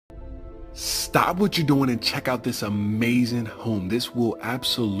Stop what you're doing and check out this amazing home. This will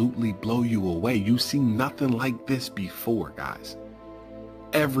absolutely blow you away. You've seen nothing like this before, guys.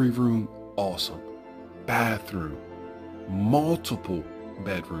 Every room, awesome. Bathroom, multiple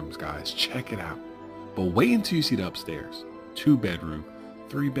bedrooms, guys. Check it out. But wait until you see the upstairs. 2-bedroom,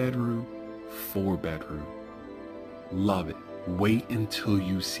 3-bedroom, 4-bedroom. Love it. Wait until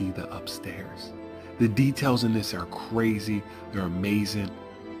you see the upstairs. The details in this are crazy. They're amazing.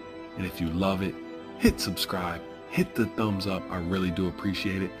 And if you love it, hit subscribe, hit the thumbs up. I really do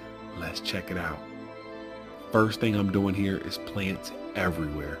appreciate it. Let's check it out. First thing I'm doing here is plants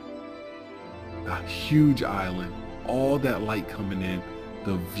everywhere. A huge island, all that light coming in,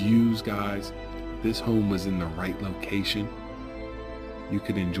 the views, guys. If this home was in the right location, you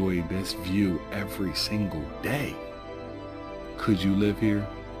could enjoy this view every single day. Could you live here?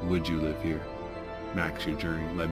 Would you live here? Max your journey. Let